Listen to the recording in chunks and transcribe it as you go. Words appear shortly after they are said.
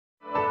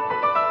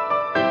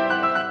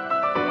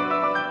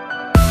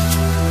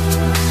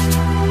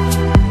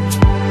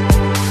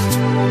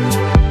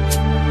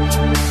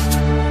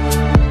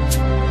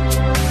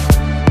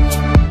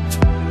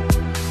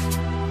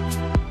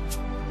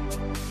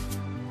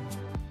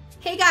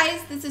Hey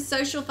guys, this is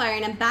Social Fire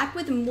and I'm back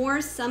with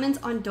more summons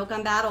on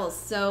Dokkan Battles.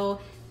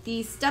 So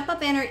the step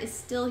up banner is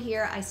still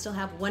here. I still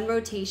have one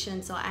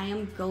rotation, so I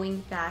am going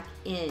back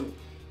in.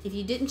 If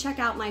you didn't check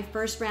out my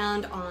first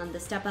round on the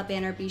step up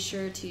banner, be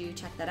sure to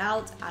check that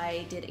out.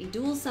 I did a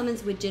dual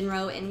summons with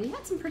Jinro and we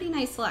had some pretty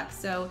nice luck.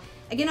 So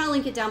again, I'll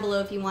link it down below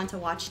if you want to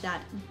watch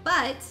that.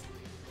 But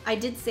I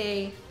did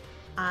say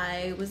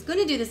I was going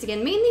to do this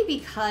again, mainly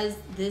because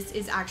this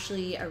is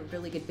actually a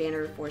really good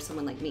banner for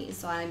someone like me.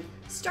 So I'm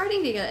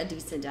starting to get a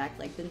decent deck,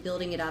 like been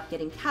building it up,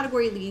 getting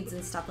category leads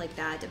and stuff like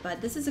that.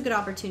 But this is a good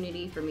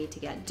opportunity for me to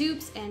get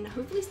dupes and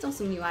hopefully still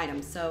some new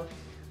items. So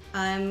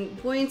I'm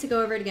going to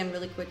go over it again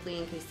really quickly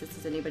in case this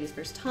is anybody's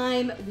first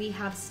time. We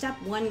have step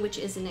 1, which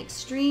is an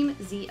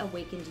Extreme Z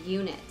Awakened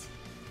unit.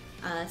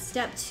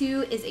 Step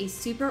 2 is a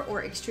Super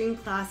or Extreme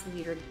class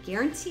leader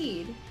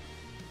guaranteed.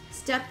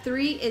 Step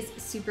 3 is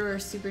Super or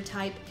Super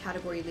type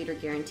category leader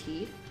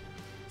guaranteed.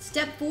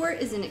 Step 4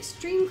 is an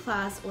Extreme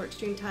class or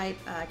Extreme type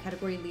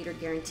category leader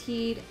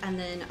guaranteed, and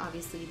then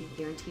obviously the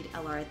guaranteed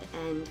LR at the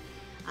end.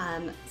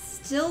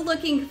 Still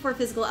looking for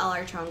physical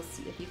LR Trunks.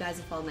 If you guys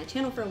have followed my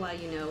channel for a while,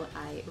 you know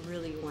I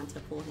really want to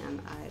pull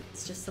him.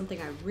 It's just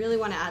something I really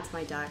want to add to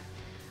my deck.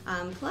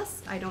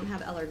 Plus, I don't have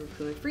LR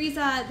Goku and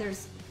Frieza.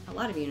 There's a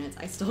lot of units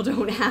I still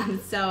don't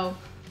have, so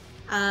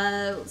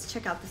let's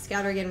check out the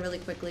scouter again really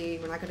quickly.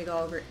 We're not going to go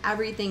over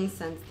everything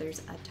since there's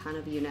a ton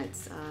of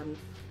units.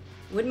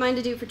 Wouldn't mind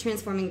a dupe for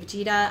Transforming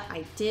Vegeta.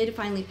 I did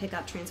finally pick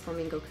up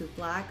Transforming Goku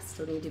Black.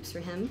 Still need dupes for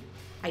him.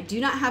 I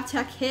do not have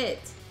Tech Hit.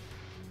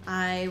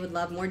 I would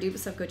love more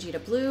dupes of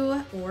Gogeta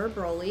Blue or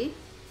Broly.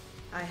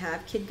 I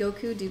have Kid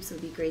Goku. Dupes would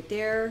be great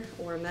there.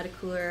 Or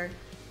Metacooler,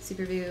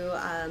 Super Buu.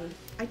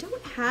 I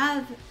don't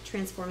have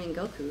Transforming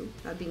Goku.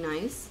 That would be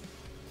nice.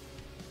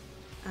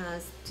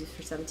 Dupes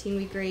for 17 would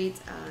be great.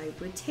 I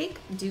would take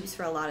dupes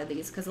for a lot of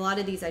these because a lot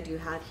of these I do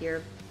have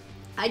here.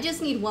 I just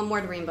need one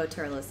more to Rainbow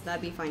Turles.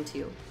 That'd be fine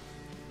too.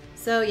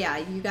 So yeah,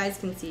 you guys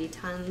can see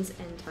tons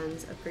and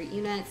tons of great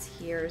units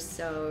here.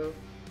 So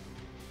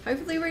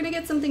hopefully we're gonna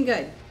get something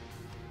good.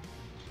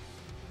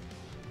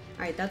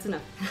 All right, that's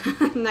enough.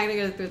 I'm not gonna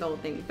go through the whole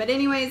thing. But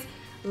anyways,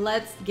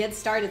 let's get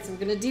started. So we're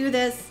gonna do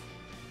this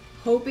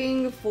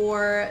hoping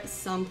for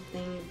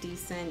something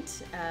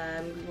decent.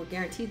 We were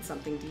guaranteed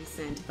something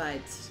decent, but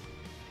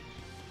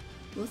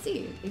we'll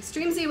see.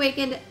 Extreme Z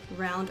Awakened,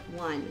 round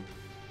 1.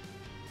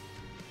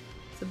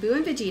 So Buu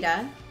and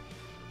Vegeta.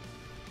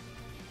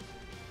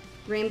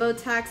 Rainbow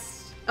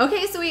text.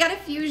 Okay, so we got a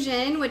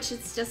fusion, which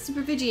is just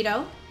Super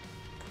Vegito.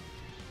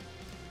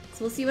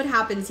 So we'll see what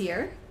happens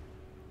here.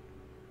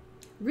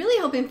 Really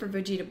hoping for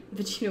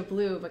Vegito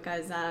Blue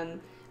because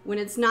when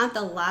it's not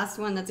the last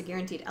one that's a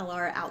guaranteed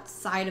LR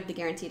outside of the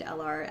guaranteed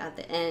LR at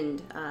the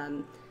end.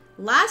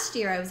 Last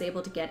year I was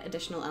able to get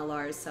additional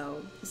LRs,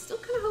 so I'm still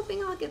kind of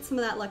hoping I'll get some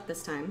of that luck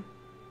this time.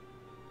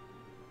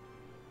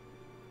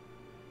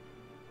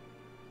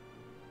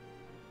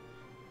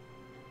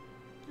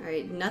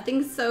 Alright,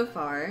 nothing so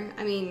far.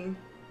 I mean,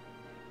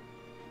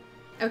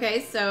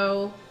 okay,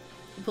 so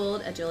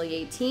pulled Agility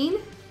 18.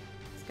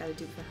 Just gotta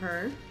do for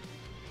her.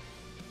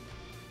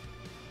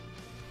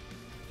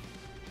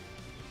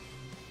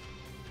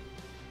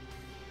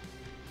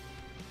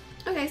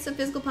 Okay, so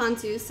physical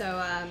Ponzu,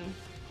 so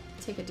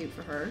take a dupe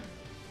for her.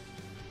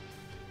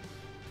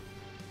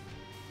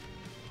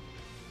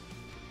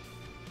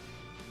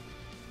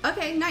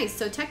 Okay, nice.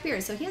 So Tech Beer,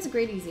 so he has a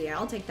great EZ.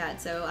 I'll take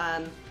that. So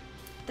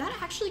that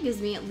actually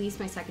gives me at least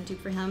my second dupe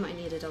for him. I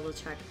need to double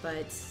check,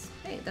 but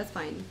hey, that's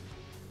fine.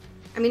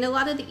 I mean, a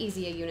lot of the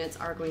easier units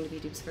are going to be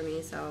dupes for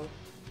me, so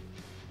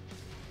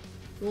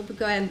we'll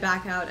go ahead and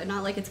back out. And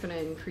not like it's going to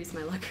increase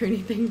my luck or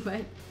anything,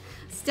 but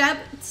step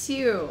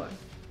 2.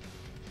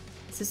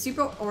 So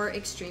Super or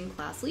Extreme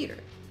class leader.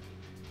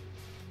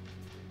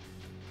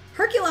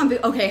 Herculon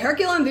Buu. Okay,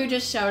 Herculon Buu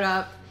just showed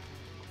up.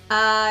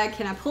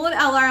 Can I pull an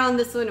LR on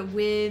this one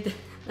with,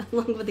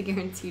 along with the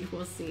guaranteed?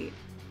 We'll see.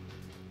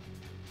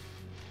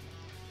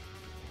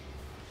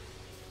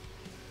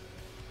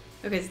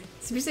 Okay,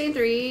 Super Saiyan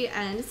 3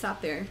 and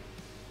stop there.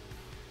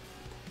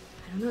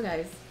 I don't know,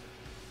 guys.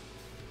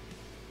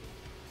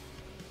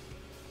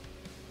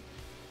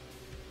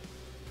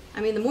 I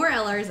mean, the more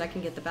LRs I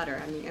can get, the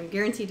better. I mean, I'm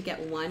guaranteed to get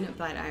one,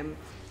 but I'm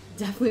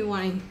definitely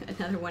wanting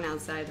another one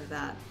outside of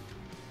that.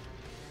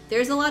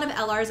 There's a lot of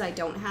LRs I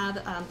don't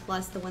have,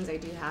 plus the ones I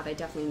do have, I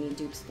definitely need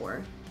dupes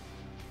for.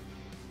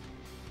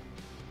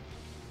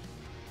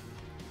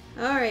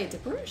 Alright,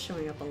 Deborah's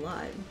showing up a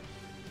lot.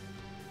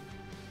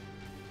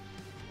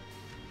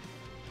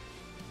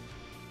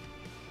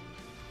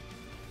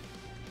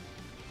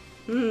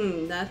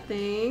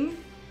 Nothing.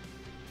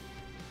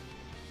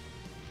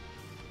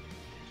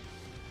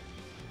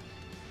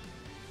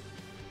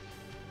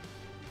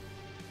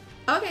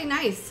 Okay,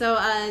 nice. So,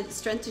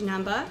 Strength to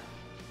Namba.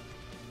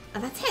 Oh,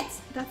 that's it!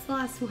 That's the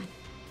last one.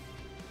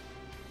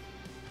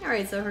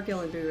 Alright, so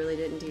Hercule and Buu really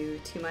didn't do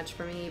too much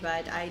for me,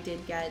 but I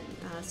did get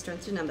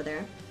Strength to Namba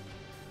there.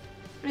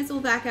 Alright, so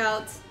we'll back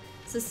out.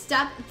 So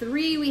step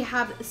 3, we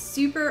have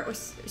Super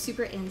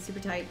and Super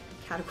type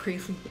category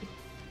lead.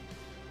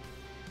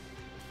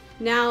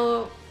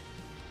 Now,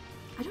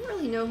 I don't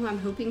really know who I'm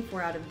hoping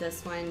for out of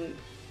this one.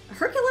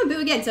 Hercule and Boo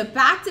again, so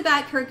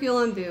back-to-back Hercule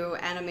and Boo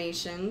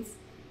animations.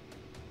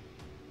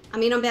 I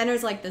mean, on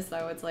banners like this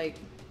though, it's like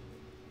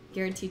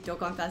guaranteed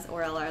Dokkan Fest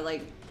or LR,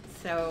 like,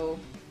 so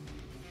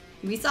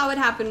we saw what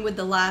happened with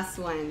the last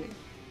one.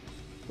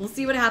 We'll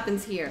see what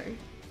happens here.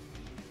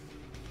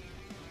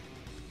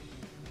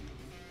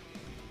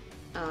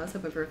 Oh, I was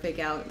hoping for a fake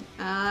out.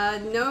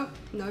 Nope,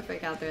 no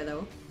fake out there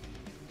though.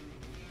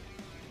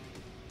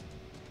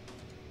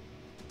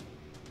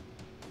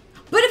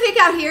 But a fake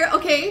out here,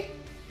 okay.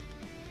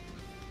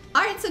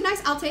 Alright, so nice,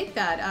 I'll take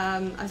that.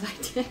 I was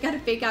like, I got a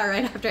fake out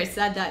right after I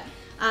said that.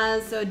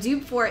 So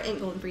dupe for Int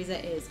Golden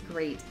Frieza is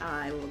great.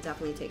 I will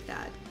definitely take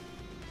that.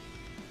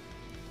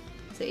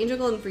 So Angel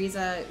Golden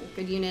Frieza,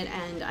 good unit,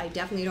 and I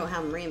definitely don't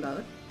have him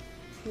rainbowed.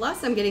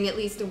 Plus, I'm getting at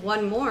least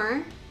one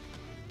more.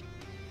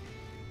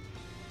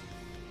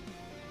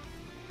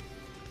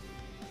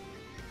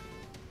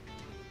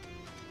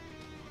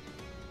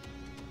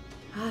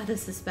 Ah, the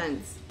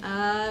suspense.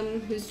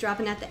 Who's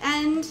dropping at the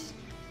end?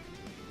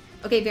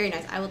 Okay, very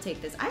nice. I will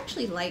take this. I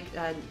actually like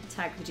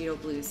Tech Vegito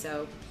Blue,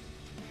 so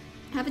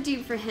have a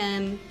dupe for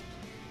him.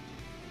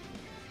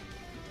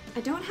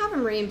 I don't have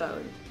him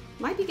rainbowed.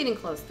 Might be getting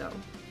close though.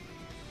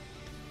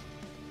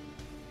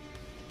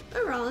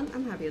 Overall,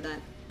 I'm happy with that.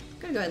 I'm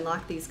gonna go ahead and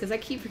lock these because I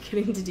keep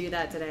forgetting to do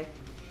that today.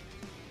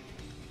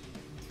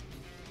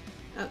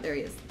 Oh, there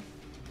he is.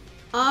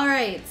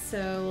 Alright,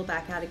 so we'll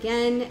back out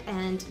again,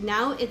 and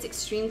now it's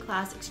Extreme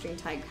Class, Extreme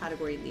Type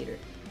Category Leader.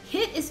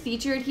 Hit is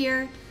featured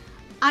here.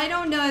 I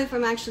don't know if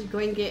I'm actually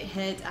going to get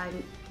hit. I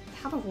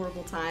have a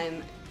horrible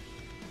time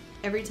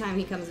every time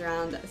he comes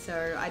around,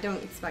 so I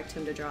don't expect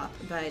him to drop,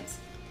 but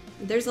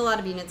there's a lot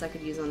of units I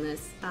could use on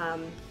this.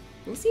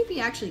 We'll see if he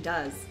actually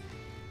does.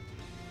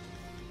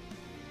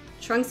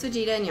 Trunks,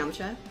 Vegeta, and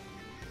Yamcha.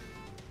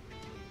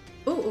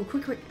 Oh,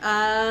 quick.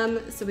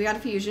 So we got a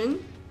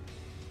fusion.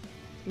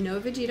 No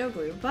Vegito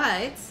Blue,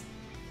 but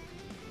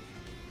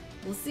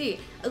we'll see.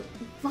 A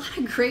lot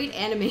of great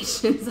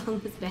animations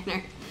on this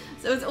banner.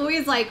 So it's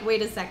always like,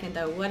 wait a second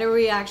though, what are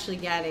we actually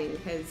getting?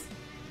 Because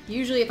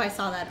usually if I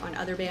saw that on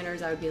other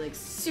banners, I would be like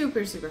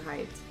super, super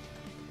hyped.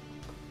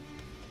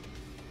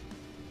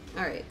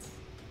 All right.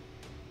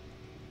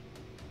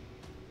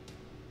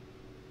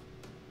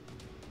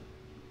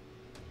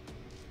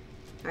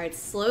 All right,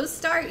 slow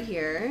start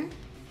here.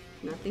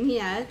 Nothing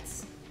yet.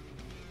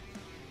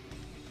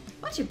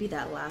 What should be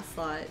that last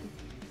slot?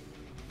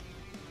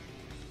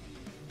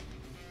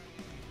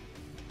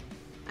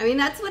 I mean,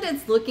 that's what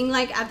it's looking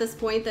like at this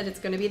point, that it's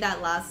going to be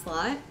that last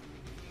slot.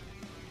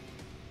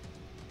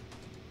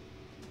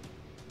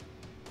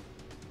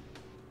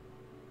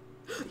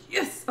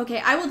 Yes! Okay,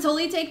 I will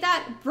totally take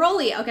that.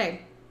 Broly,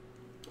 okay.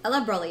 I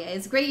love Broly.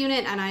 It's a great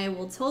unit, and I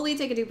will totally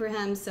take a dupe for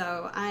him,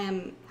 so I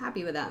am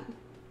happy with that.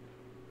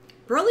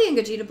 Broly and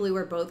Gogeta Blue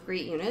are both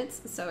great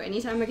units, so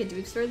anytime I get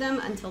dupes for them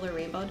until they're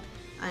rainbowed,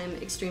 I'm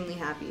extremely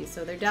happy.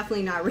 So they're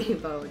definitely not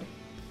rainbowed.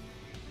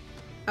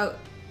 Oh,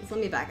 so let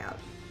me back out.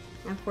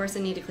 Of course, I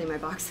need to clean my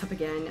box up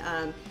again.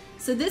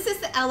 So this is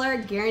the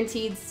LR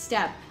guaranteed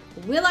step.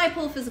 Will I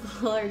pull physical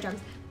LR drops?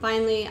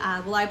 Finally,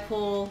 will I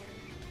pull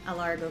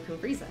LR Goku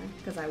and Frieza?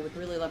 Because I would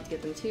really love to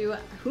get them too.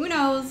 Who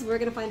knows? We're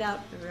gonna find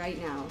out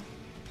right now.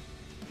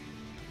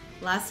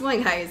 Last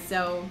one, guys.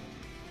 So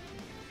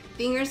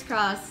fingers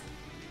crossed.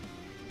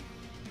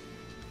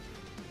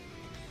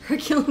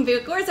 Hercule and Boo.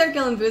 Of course,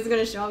 Hercule and Boo is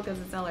gonna show up because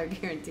it's LR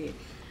guaranteed.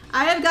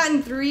 I have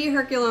gotten 3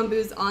 Hercule and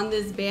Boos on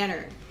this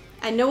banner.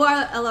 And no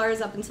LRs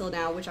up until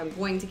now, which I'm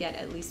going to get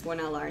at least 1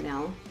 LR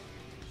now.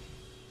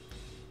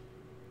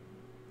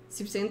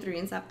 Super Saiyan 3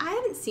 and stuff. I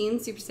haven't seen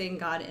Super Saiyan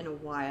God in a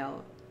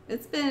while.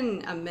 It's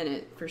been a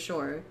minute, for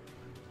sure.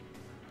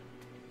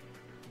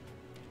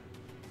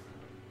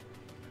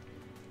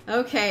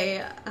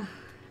 Okay.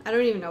 I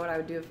don't even know what I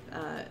would do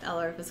if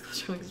LR Physical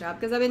Trunks drop,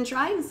 because I've been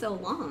trying so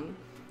long.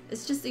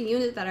 It's just a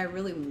unit that I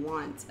really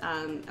want.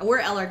 Or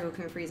LR Goku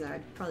and Frieza.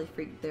 I'd probably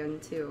freak them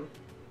too.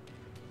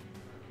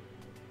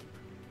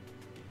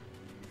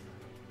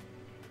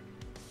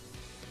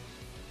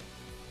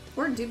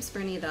 Or dupes for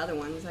any of the other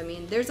ones. I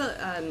mean, there's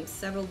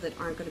several that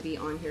aren't going to be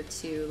on here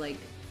too, like,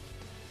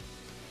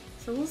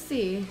 so we'll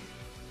see.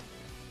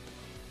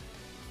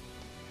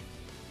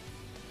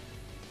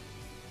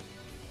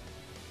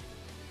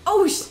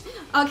 Oh,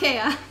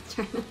 okay,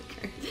 trying to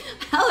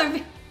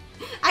LR,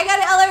 I got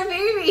an LR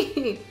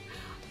baby!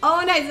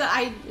 Oh, nice,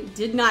 I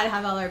did not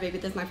have LR baby,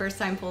 this is my first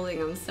time pulling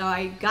them, so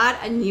I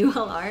got a new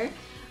LR.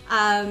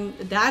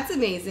 That's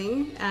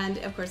amazing, and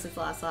of course it's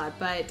the last slot,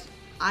 but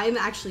I'm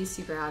actually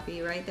super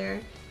happy right there.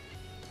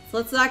 So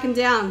let's knock him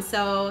down.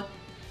 So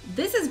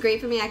this is great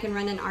for me. I can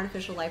run an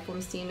artificial life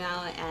forms team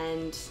now,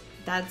 and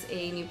that's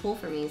a new pull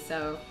for me.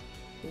 So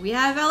we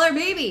have LR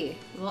baby.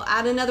 We'll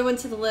add another one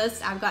to the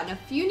list. I've gotten a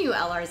few new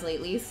LRs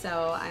lately,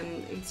 so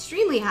I'm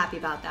extremely happy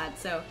about that.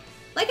 So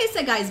like I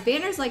said, guys,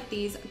 banners like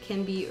these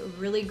can be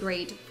really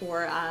great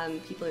for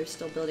people who are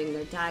still building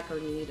their deck or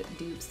need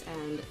dupes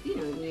and, you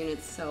know,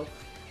 units. So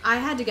I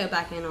had to go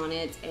back in on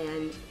it,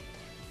 and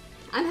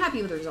I'm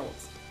happy with the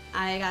results.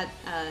 I got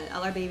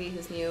LR Baby,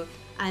 who's new,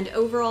 and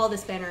overall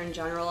this banner in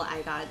general,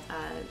 I got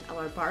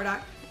LR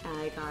Bardock,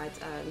 I got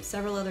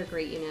several other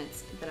great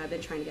units that I've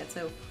been trying to get.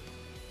 So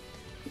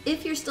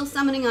if you're still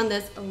summoning on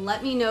this,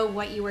 let me know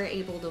what you were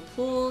able to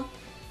pull.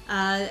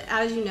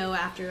 As you know,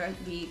 after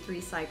the 3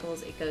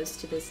 cycles, it goes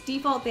to this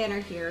default banner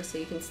here, so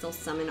you can still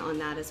summon on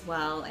that as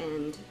well,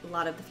 and a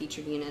lot of the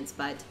featured units,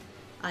 but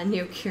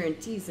no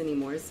guarantees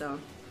anymore, so.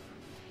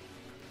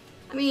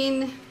 I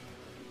mean,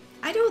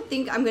 I don't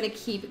think I'm gonna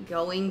keep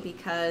going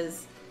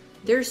because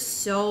there's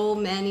so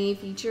many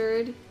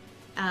featured.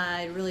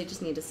 I really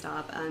just need to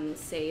stop and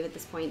save at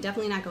this point.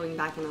 Definitely not going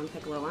back in on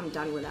Piccolo. I'm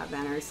done with that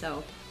banner,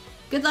 so.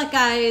 Good luck,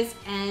 guys,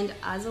 and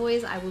as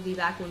always, I will be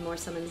back with more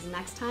summons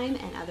next time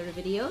and other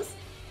videos.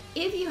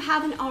 If you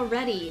haven't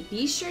already,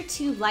 be sure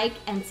to like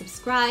and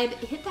subscribe,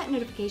 hit that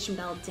notification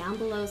bell down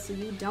below so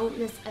you don't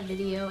miss a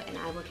video, and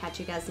I will catch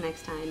you guys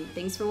next time.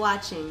 Thanks for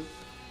watching.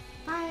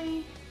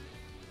 Bye!